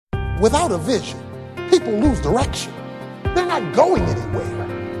Without a vision, people lose direction. They're not going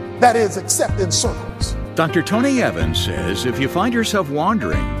anywhere. That is, except in circles. Dr. Tony Evans says if you find yourself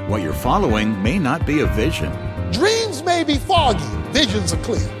wandering, what you're following may not be a vision. Dreams may be foggy, visions are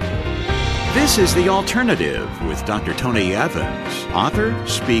clear. This is The Alternative with Dr. Tony Evans, author,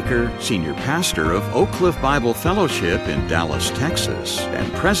 speaker, senior pastor of Oak Cliff Bible Fellowship in Dallas, Texas,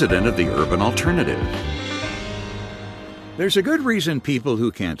 and president of the Urban Alternative. There's a good reason people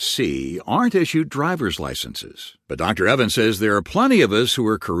who can't see aren't issued driver's licenses. But Dr. Evans says there are plenty of us who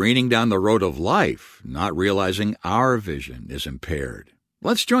are careening down the road of life, not realizing our vision is impaired.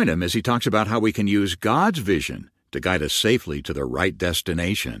 Let's join him as he talks about how we can use God's vision to guide us safely to the right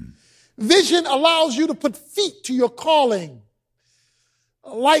destination. Vision allows you to put feet to your calling,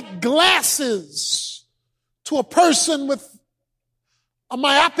 like glasses to a person with a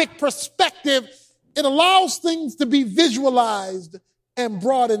myopic perspective. It allows things to be visualized and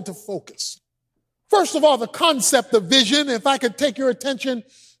brought into focus. First of all, the concept of vision, if I could take your attention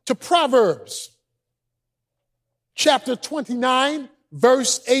to Proverbs chapter 29,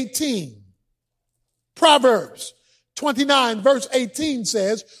 verse 18. Proverbs 29, verse 18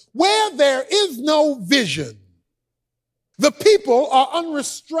 says, where there is no vision, the people are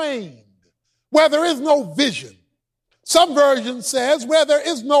unrestrained. Where there is no vision. Some version says, where there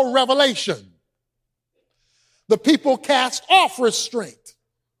is no revelation, the people cast off restraint.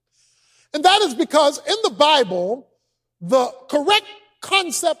 And that is because in the Bible, the correct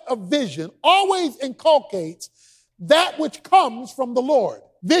concept of vision always inculcates that which comes from the Lord.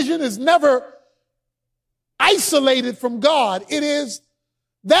 Vision is never isolated from God. It is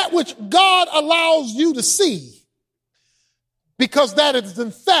that which God allows you to see, because that is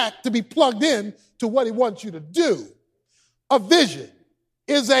in fact to be plugged in to what he wants you to do. A vision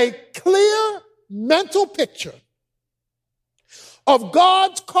is a clear mental picture of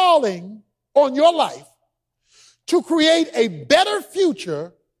God's calling on your life to create a better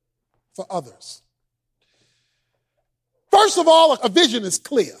future for others. First of all, a vision is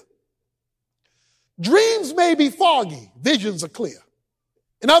clear. Dreams may be foggy, visions are clear.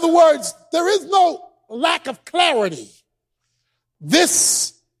 In other words, there is no lack of clarity.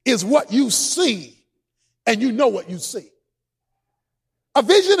 This is what you see, and you know what you see. A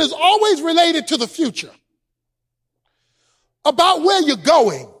vision is always related to the future, about where you're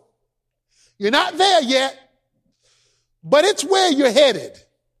going. You're not there yet, but it's where you're headed.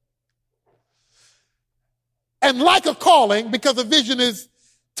 And like a calling, because a vision is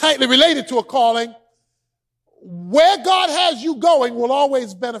tightly related to a calling, where God has you going will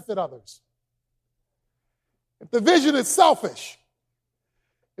always benefit others. If the vision is selfish,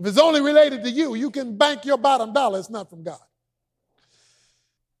 if it's only related to you, you can bank your bottom dollar. It's not from God.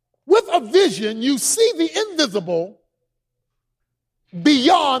 With a vision, you see the invisible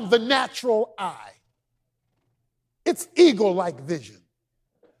beyond the natural eye. It's eagle-like vision.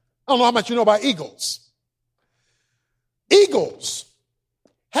 I don't know how much you know about eagles. Eagles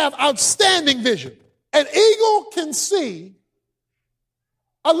have outstanding vision. An eagle can see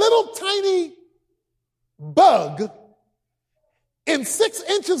a little tiny bug in 6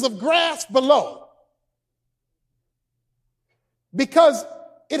 inches of grass below, because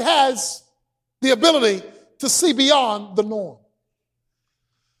it has the ability to see beyond the norm.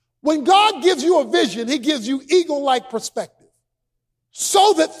 When God gives you a vision, he gives you eagle-like perspective,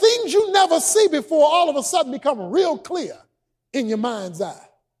 so that things you never see before all of a sudden become real clear in your mind's eye.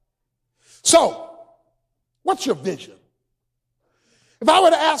 So, what's your vision? If I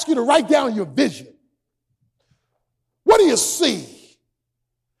were to ask you to write down your vision, what do you see?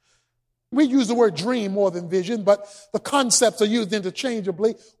 We use the word dream more than vision, but the concepts are used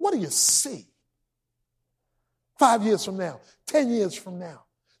interchangeably. What do you see? 5 years from now, 10 years from now,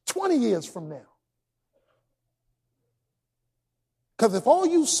 20 years from now. Because if all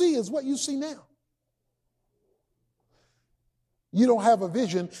you see is what you see now, you don't have a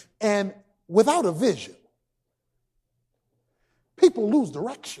vision. And without a vision, people lose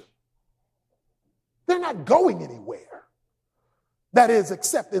direction. They're not going anywhere. That is,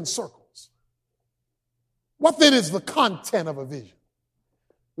 except in circles. What then is the content of a vision?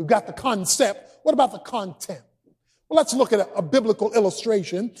 We've got the concept. What about the content? Well, let's look at a biblical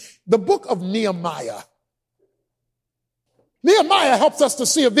illustration. The book of Nehemiah. Nehemiah helps us to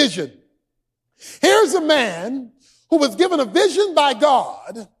see a vision. Here's a man who was given a vision by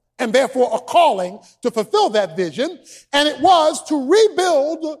God, and therefore a calling to fulfill that vision, and it was to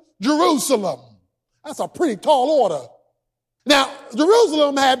rebuild Jerusalem. That's a pretty tall order. Now,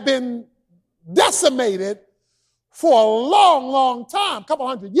 Jerusalem had been decimated for a long, long time, a couple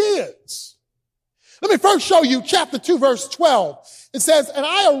hundred years. Let me first show you chapter 2, verse 12. It says, and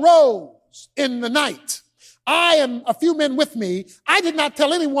I arose in the night. I and a few men with me. I did not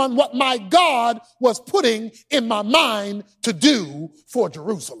tell anyone what my God was putting in my mind to do for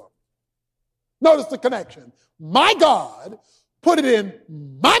Jerusalem. Notice the connection. My God put it in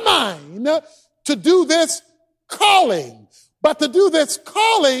my mind to do this calling. But to do this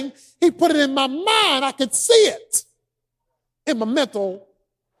calling, he put it in my mind. I could see it in my mental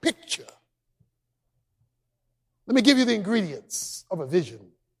picture. Let me give you the ingredients of a vision.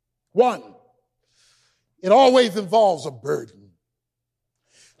 1, it always involves a burden.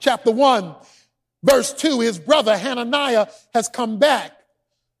 Chapter 1, verse 2, his brother Hananiah has come back.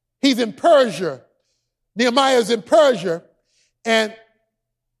 He's in Persia. Nehemiah is in Persia. And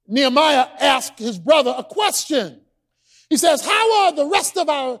Nehemiah asked his brother a question. He says, how are the rest of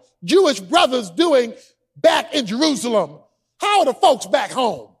our Jewish brothers doing back in Jerusalem? How are the folks back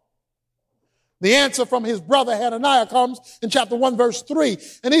home? The answer from his brother Hananiah comes in chapter 1, verse 3.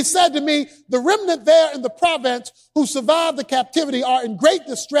 And he said to me, the remnant there in the province who survived the captivity are in great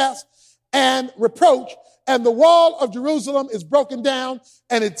distress and reproach, and the wall of Jerusalem is broken down,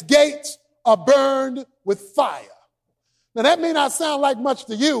 and its gates are burned with fire. Now, that may not sound like much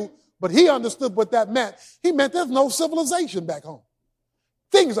to you, but he understood what that meant. He meant there's no civilization back home.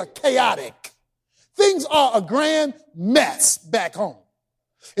 Things are chaotic. Things are a grand mess back home.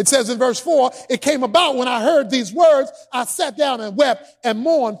 It says in verse 4, it came about when I heard these words, I sat down and wept and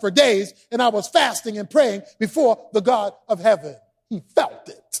mourned for days, and I was fasting and praying before the God of heaven. He felt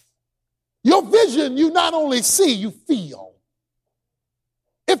it. Your vision, you not only see, you feel.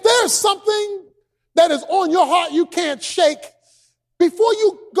 If there's something that is on your heart you can't shake, before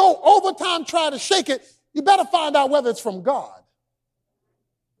you go overtime trying to shake it, you better find out whether it's from God.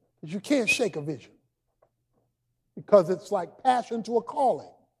 Because you can't shake a vision. Because it's like passion to a calling.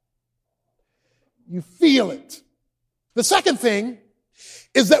 You feel it. The second thing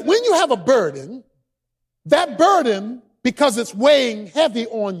is that when you have a burden, that burden, because it's weighing heavy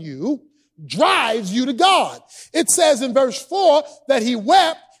on you, drives you to God. It says in verse 4 that he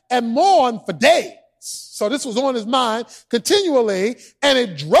wept and mourned for days. So this was on his mind continually, and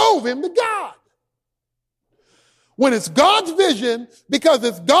it drove him to God. When it's God's vision, because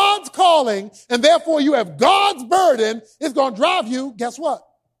it's God's calling, and therefore you have God's burden, it's going to drive you, guess what?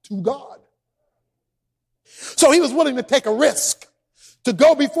 To God. So he was willing to take a risk to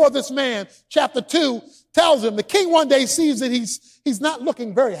go before this man. Chapter 2 tells him the king one day sees that he's not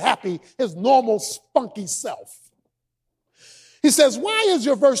looking very happy, his normal spunky self. He says,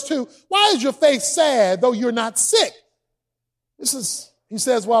 verse 2, why is your face sad though you're not sick? He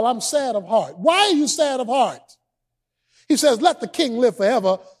says, well, I'm sad of heart. Why are you sad of heart? He says, let the king live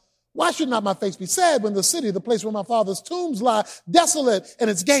forever. Why should not my face be sad when the city, the place where my father's tombs lie, desolate, and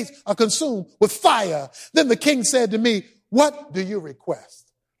its gates are consumed with fire? Then the king said to me, what do you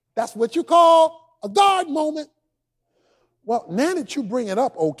request? That's what you call a God moment. Well, now that you bring it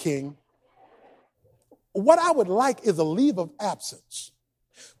up, O king, what I would like is a leave of absence,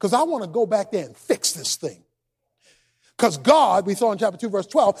 because I want to go back there and fix this thing. Because God, we saw in chapter 2, verse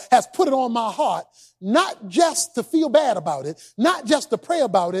 12, has put it on my heart, not just to feel bad about it, not just to pray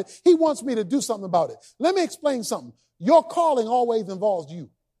about it. He wants me to do something about it. Let me explain something. Your calling always involves you.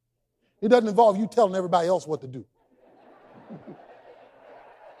 It doesn't involve you telling everybody else what to do.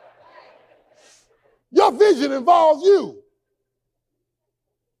 Your vision involves you.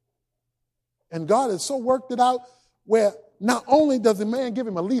 And God has so worked it out where not only does the man give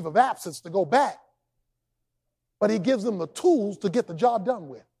him a leave of absence to go back, but he gives them the tools to get the job done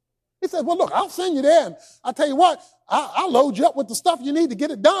with. He said, well, look, I'll send you there, and I'll tell you what, I'll load you up with the stuff you need to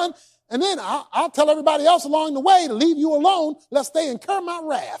get it done, and then I'll tell everybody else along the way to leave you alone lest they incur my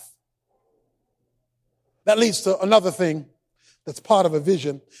wrath. That leads to another thing that's part of a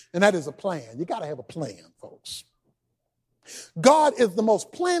vision, and that is a plan. You got to have a plan, folks. God is the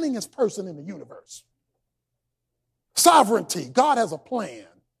most planningest person in the universe. Sovereignty. God has a plan.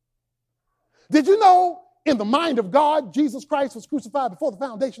 Did you know in the mind of God, Jesus Christ was crucified before the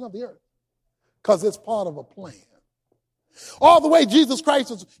foundation of the earth? Because it's part of a plan. All the way Jesus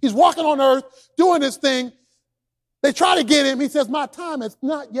Christ, he's walking on earth, doing his thing. They try to get him. He says, my time has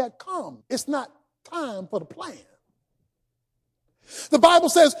not yet come. It's not time for the plan. The Bible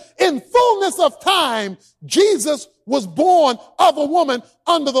says, in fullness of time, Jesus was born of a woman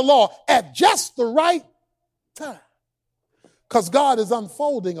under the law at just the right time. Because God is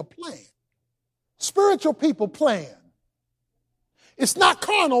unfolding a plan. Spiritual people plan. It's not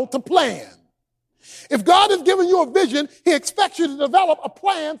carnal to plan. If God has given you a vision, he expects you to develop a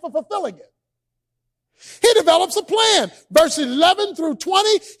plan for fulfilling it. He develops a plan. Verse 11 through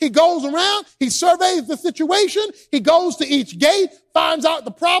 20, he goes around, he surveys the situation, he goes to each gate, finds out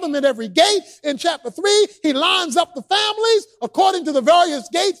the problem at every gate. In chapter 3, he lines up the families according to the various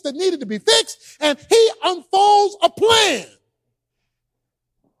gates that needed to be fixed, and he unfolds a plan.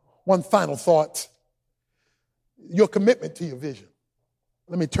 One final thought, your commitment to your vision.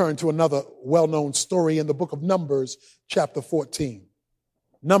 Let me turn to another well-known story in the book of Numbers, chapter 14.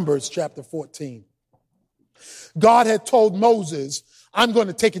 Numbers, chapter 14. God had told Moses, I'm going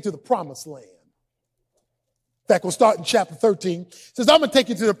to take you to the promised land. In fact, we'll start in chapter 13. It says, I'm going to take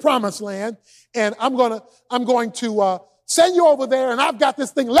you to the promised land, and I'm going to send you over there, and I've got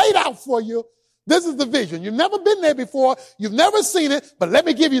this thing laid out for you. This is the vision. You've never been there before. You've never seen it, but let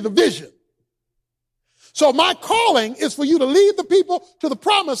me give you the vision. So my calling is for you to lead the people to the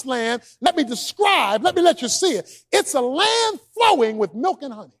promised land. Let me let you see it. It's a land flowing with milk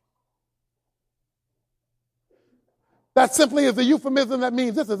and honey. That simply is a euphemism that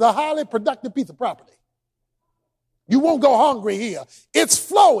means this is a highly productive piece of property. You won't go hungry here. It's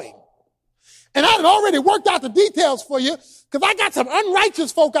flowing. And I had already worked out the details for you because I got some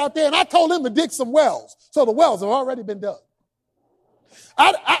unrighteous folk out there and I told them to dig some wells. So the wells have already been dug.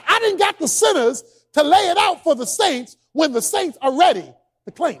 I didn't got the sinners to lay it out for the saints when the saints are ready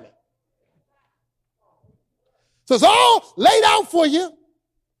to claim it. So it's all laid out for you.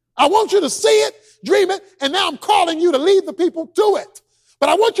 I want you to see it, dream it, and now I'm calling you to lead the people to it. But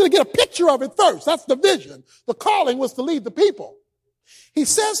I want you to get a picture of it first. That's the vision. The calling was to lead the people. He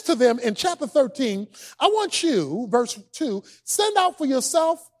says to them in chapter 13, I want you, verse 2, send out for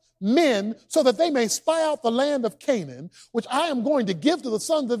yourself men so that they may spy out the land of Canaan, which I am going to give to the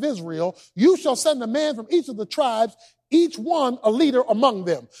sons of Israel. You shall send a man from each of the tribes, each one a leader among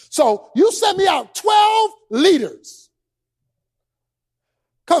them. So you send me out 12 leaders.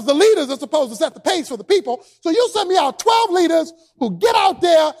 Because the leaders are supposed to set the pace for the people. So you send me out 12 leaders who get out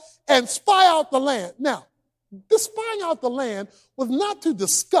there and spy out the land. Now, this spying out the land was not to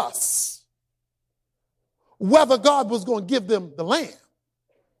discuss whether God was going to give them the land.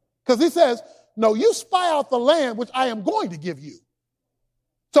 Because he says, no, you spy out the land which I am going to give you.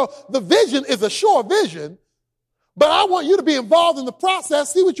 So the vision is a sure vision, but I want you to be involved in the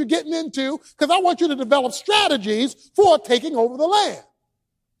process, see what you're getting into, because I want you to develop strategies for taking over the land.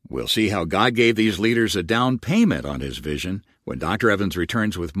 We'll see how God gave these leaders a down payment on his vision when Dr. Evans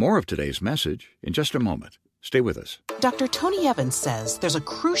returns with more of today's message in just a moment. Stay with us. Dr. Tony Evans says there's a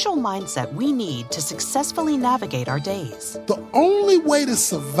crucial mindset we need to successfully navigate our days. The only way to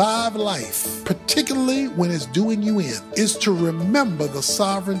survive life, particularly when it's doing you in, is to remember the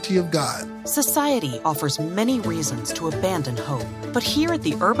sovereignty of God. Society offers many reasons to abandon hope. But here at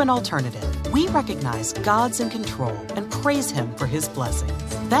the Urban Alternative, we recognize God's in control and praise him for his blessings.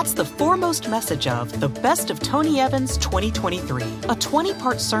 That's the foremost message of The Best of Tony Evans 2023, a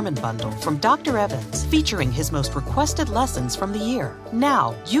 20-part sermon bundle from Dr. Evans featuring his most requested lessons from the year.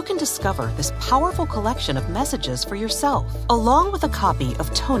 Now, you can discover this powerful collection of messages for yourself, along with a copy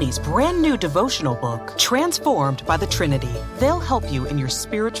of Tony's brand new devotional book, Transformed by the Trinity. They'll help you in your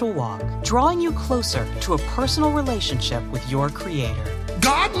spiritual walk, drawing you closer to a personal relationship with your Creator.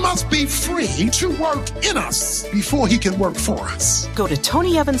 God must be free to work in us before he can work for us. Go to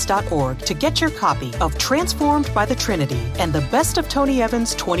TonyEvans.org to get your copy of Transformed by the Trinity and The Best of Tony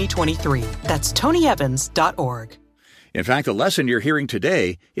Evans 2023. That's TonyEvans.org. In fact, the lesson you're hearing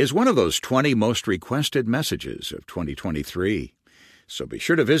today is one of those 20 most requested messages of 2023. So be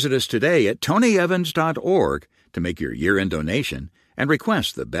sure to visit us today at TonyEvans.org to make your year-end donation and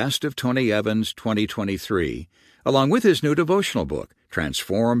request The Best of Tony Evans 2023, along with his new devotional book,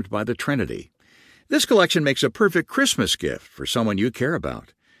 Transformed by the Trinity. This collection makes a perfect Christmas gift for someone you care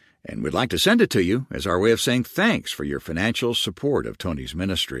about, and we'd like to send it to you as our way of saying thanks for your financial support of Tony's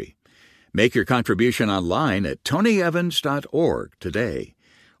ministry. Make your contribution online at TonyEvans.org today,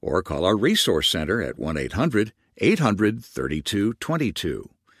 or call our Resource Center at 1-800-800-3222.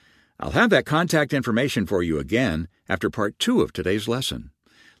 I'll have that contact information for you again after part 2 of today's lesson.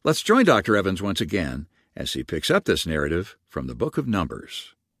 Let's join Dr. Evans once again as he picks up this narrative from the book of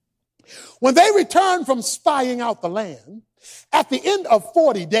Numbers. When they returned from spying out the land, at the end of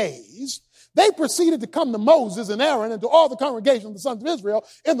 40 days, they proceeded to come to Moses and Aaron and to all the congregation of the sons of Israel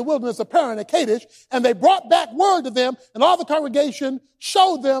in the wilderness of Paran and Kadesh, and they brought back word to them, and all the congregation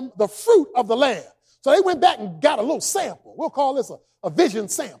showed them the fruit of the land. So they went back and got a little sample. We'll call this a vision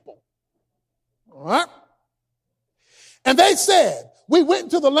sample. All right? And they said, we went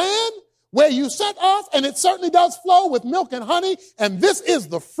into the land where you sent us, and it certainly does flow with milk and honey, and this is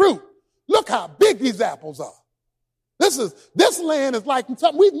the fruit. Look how big these apples are. This land is like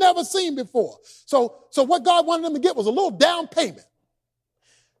something we've never seen before. So what God wanted them to get was a little down payment.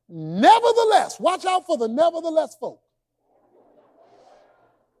 Nevertheless, watch out for the nevertheless folk.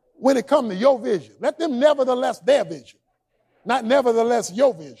 When it comes to your vision, let them nevertheless their vision, not nevertheless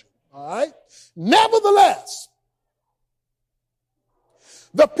your vision. All right? Nevertheless,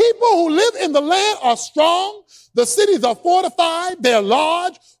 the people who live in the land are strong. The cities are fortified. They're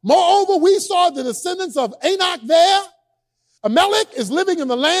large. Moreover, we saw the descendants of Anak there. Amalek is living in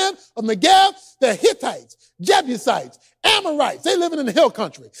the land of Negev. They're Hittites, Jebusites, Amorites. They live in the hill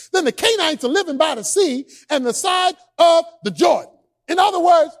country. Then the Canaanites are living by the sea and the side of the Jordan. In other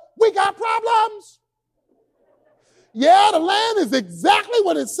words, we got problems. Yeah, the land is exactly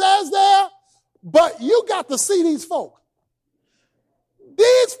what it says there, but you got to see these folk.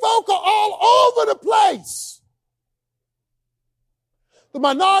 These folk are all over the place. The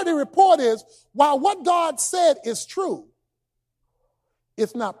Minority Report is, while what God said is true,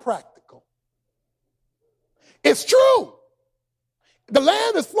 it's not practical. It's true. The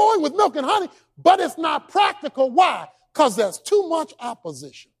land is flowing with milk and honey, but it's not practical. Why? Because there's too much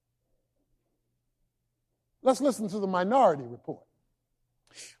opposition. Let's listen to the Minority Report.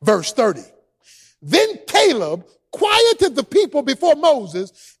 Verse 30. Then Caleb quieted the people before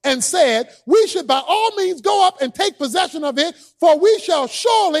Moses and said, we should by all means go up and take possession of it, for we shall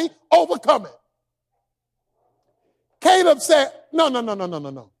surely overcome it. Caleb said, no.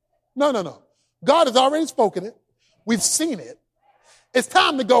 God has already spoken it. We've seen it. It's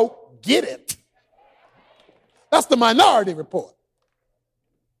time to go get it. That's the Minority Report.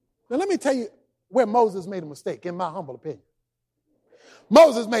 Now let me tell you where Moses made a mistake, in my humble opinion.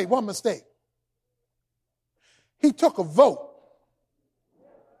 Moses made one mistake. He took a vote.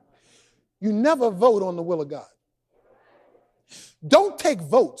 You never vote on the will of God. Don't take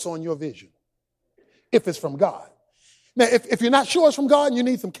votes on your vision if it's from God. Now, if you're not sure it's from God and you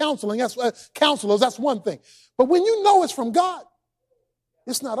need some counseling, counselors, that's one thing. But when you know it's from God,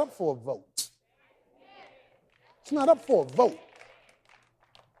 it's not up for a vote. It's not up for a vote.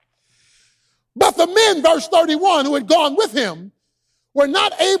 But the men, verse 31, who had gone with him,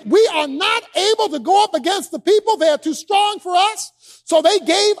 we are not able to go up against the people. They are too strong for us. So they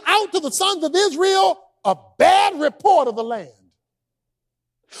gave out to the sons of Israel a bad report of the land,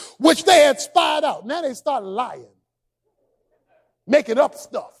 which they had spied out. Now they start lying, making up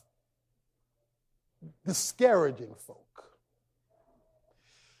stuff, discouraging folk.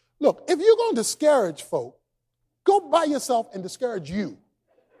 Look, if you're going to discourage folk, go by yourself and discourage you.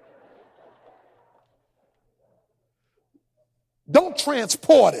 Don't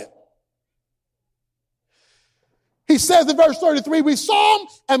transport it. He says in verse 33, we saw them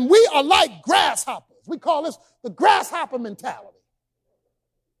and we are like grasshoppers. We call this the grasshopper mentality.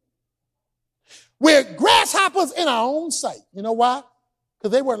 We're grasshoppers in our own sight. You know why?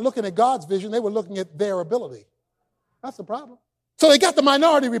 Because they weren't looking at God's vision. They were looking at their ability. That's the problem. So they got the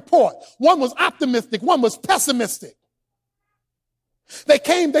Minority Report. One was optimistic. One was pessimistic.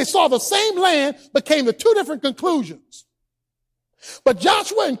 They saw the same land, but came to two different conclusions. But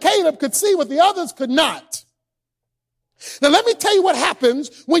Joshua and Caleb could see what the others could not. Now let me tell you what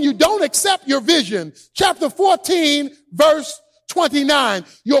happens when you don't accept your vision. Chapter 14, verse 29.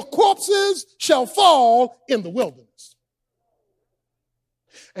 Your corpses shall fall in the wilderness.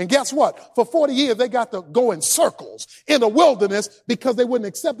 And guess what? For 40 years, they got to go in circles in the wilderness because they wouldn't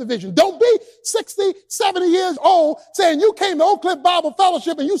accept the vision. Don't be 60, 70 years old saying you came to Oak Cliff Bible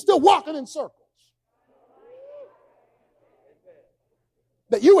Fellowship and you still walking in circles.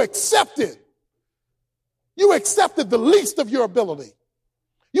 That you accepted the least of your ability.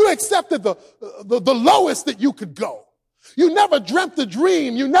 You accepted the lowest that you could go. You never dreamt a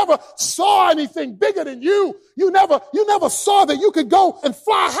dream. You never saw anything bigger than you. You never saw that you could go and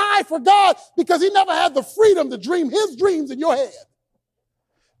fly high for God because he never had the freedom to dream his dreams in your head.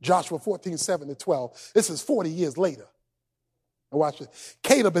 Joshua 14, 7 to 12. This is 40 years later. Now watch it.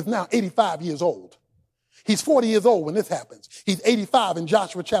 Caleb is now 85 years old. He's 40 years old when this happens. He's 85 in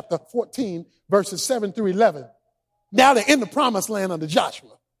Joshua chapter 14, verses 7 through 11. Now they're in the promised land under Joshua.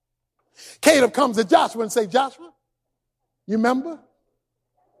 Caleb comes to Joshua and says, Joshua, you remember?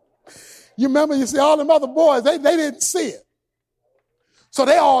 You see, all them other boys, they didn't see it. So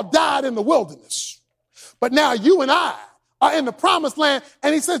they all died in the wilderness. But now you and I are in the promised land.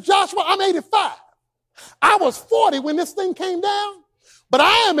 And he says, Joshua, I'm 85. I was 40 when this thing came down. But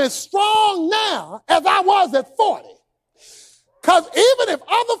I am as strong now as I was at 40. Because even if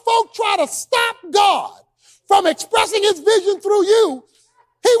other folk try to stop God from expressing his vision through you,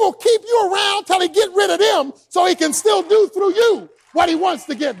 he will keep you around till he get rid of them so he can still do through you what he wants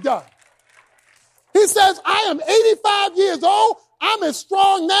to get done. He says, I am 85 years old. I'm as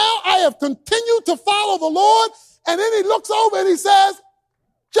strong now. I have continued to follow the Lord. And then he looks over and he says,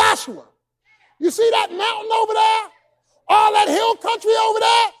 Joshua, you see that mountain over there? All that hill country over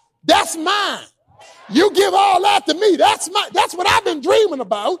there? That's mine. You give all that to me. That's what I've been dreaming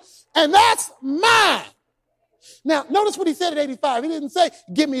about. And that's mine. Now, notice what he said at 85. He didn't say,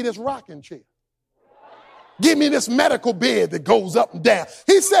 give me this rocking chair. Give me this medical bed that goes up and down.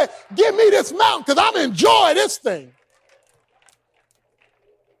 He said, give me this mountain because I'm enjoying this thing.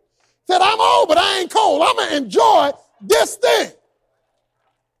 Said, I'm old, but I ain't cold. I'm going to enjoy this thing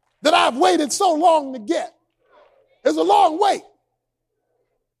that I've waited so long to get. It's a long wait.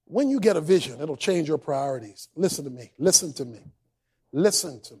 When you get a vision, it'll change your priorities. Listen to me. Listen to me.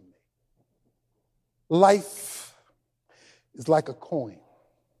 Listen to me. Life is like a coin.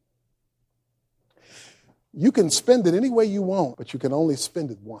 You can spend it any way you want, but you can only spend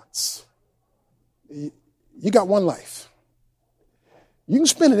it once. You got one life. You can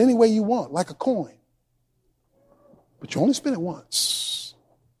spend it any way you want, like a coin, but you only spend it once.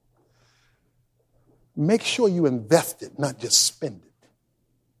 Make sure you invest it, not just spend it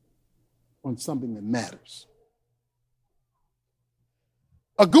on something that matters.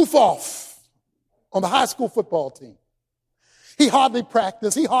 A goof off on the high school football team. He hardly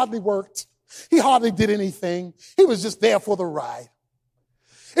practiced. He hardly worked. He hardly did anything. He was just there for the ride.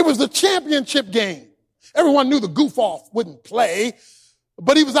 It was the championship game. Everyone knew the goof off wouldn't play,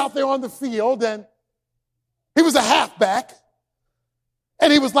 but he was out there on the field and he was a halfback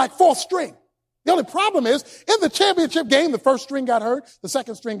and he was like fourth string. The only problem is in the championship game, the first string got hurt, the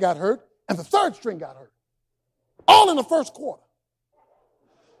second string got hurt, and the third string got hurt. All in the first quarter.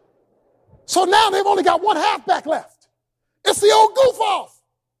 So now they've only got one halfback left. It's the old goof off.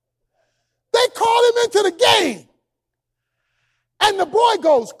 They call him into the game. And the boy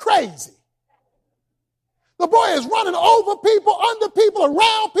goes crazy. The boy is running over people, under people,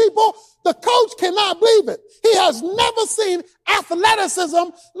 around people. The coach cannot believe it. He has never seen athleticism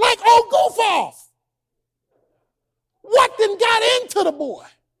like old goof off. What then got into the boy?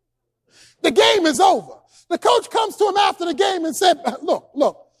 The game is over. The coach comes to him after the game and said, look,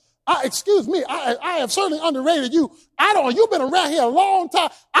 excuse me, I have certainly underrated you. You've been around here a long time.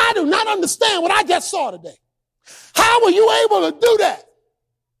 I do not understand what I just saw today. How were you able to do that?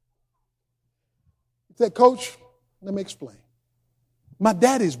 He said, Coach, let me explain. My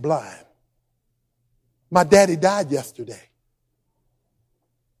daddy's blind. My daddy died yesterday.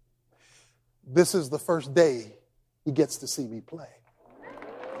 This is the first day he gets to see me play.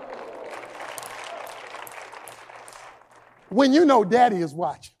 When you know daddy is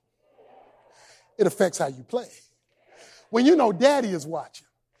watching, it affects how you play. When you know daddy is watching,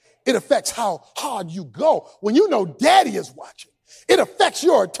 it affects how hard you go. When you know daddy is watching, it affects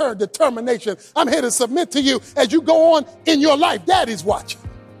your determination. I'm here to submit to you as you go on in your life. Daddy's watching.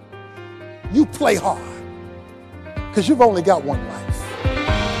 You play hard because you've only got one life.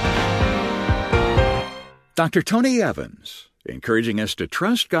 Dr. Tony Evans, encouraging us to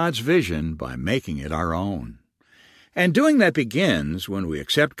trust God's vision by making it our own. And doing that begins when we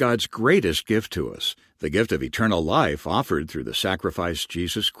accept God's greatest gift to us, the gift of eternal life offered through the sacrifice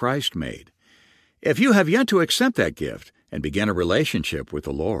Jesus Christ made. If you have yet to accept that gift and begin a relationship with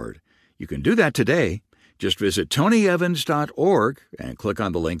the Lord, you can do that today. Just visit tonyevans.org and click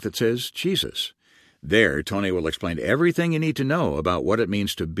on the link that says Jesus. There, Tony will explain everything you need to know about what it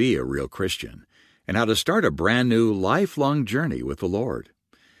means to be a real Christian and how to start a brand new lifelong journey with the Lord.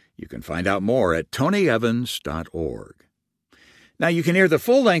 You can find out more at tonyevans.org. Now, you can hear the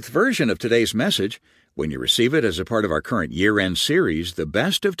full-length version of today's message when you receive it as a part of our current year-end series, The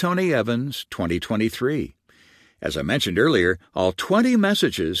Best of Tony Evans 2023. As I mentioned earlier, all 20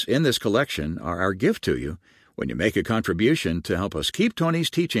 messages in this collection are our gift to you when you make a contribution to help us keep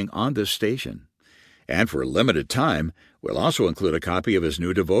Tony's teaching on this station. And for a limited time, we'll also include a copy of his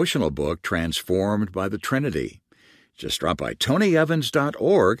new devotional book, Transformed by the Trinity. Just drop by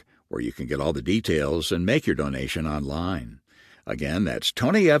tonyevans.org, where you can get all the details and make your donation online. Again, that's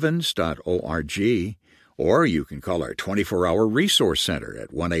tonyevans.org, or you can call our 24-hour resource center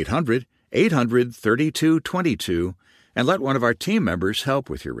at 1-800-800-3222 and let one of our team members help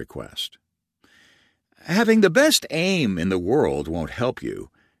with your request. Having the best aim in the world won't help you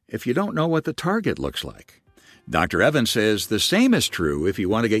if you don't know what the target looks like. Dr. Evans says the same is true if you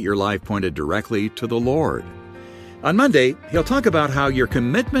want to get your life pointed directly to the Lord. On Monday, he'll talk about how your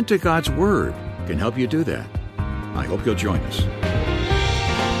commitment to God's Word can help you do that. I hope you'll join us.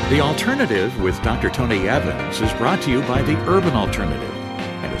 The Alternative with Dr. Tony Evans is brought to you by the Urban Alternative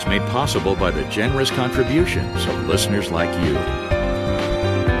and is made possible by the generous contributions of listeners like you.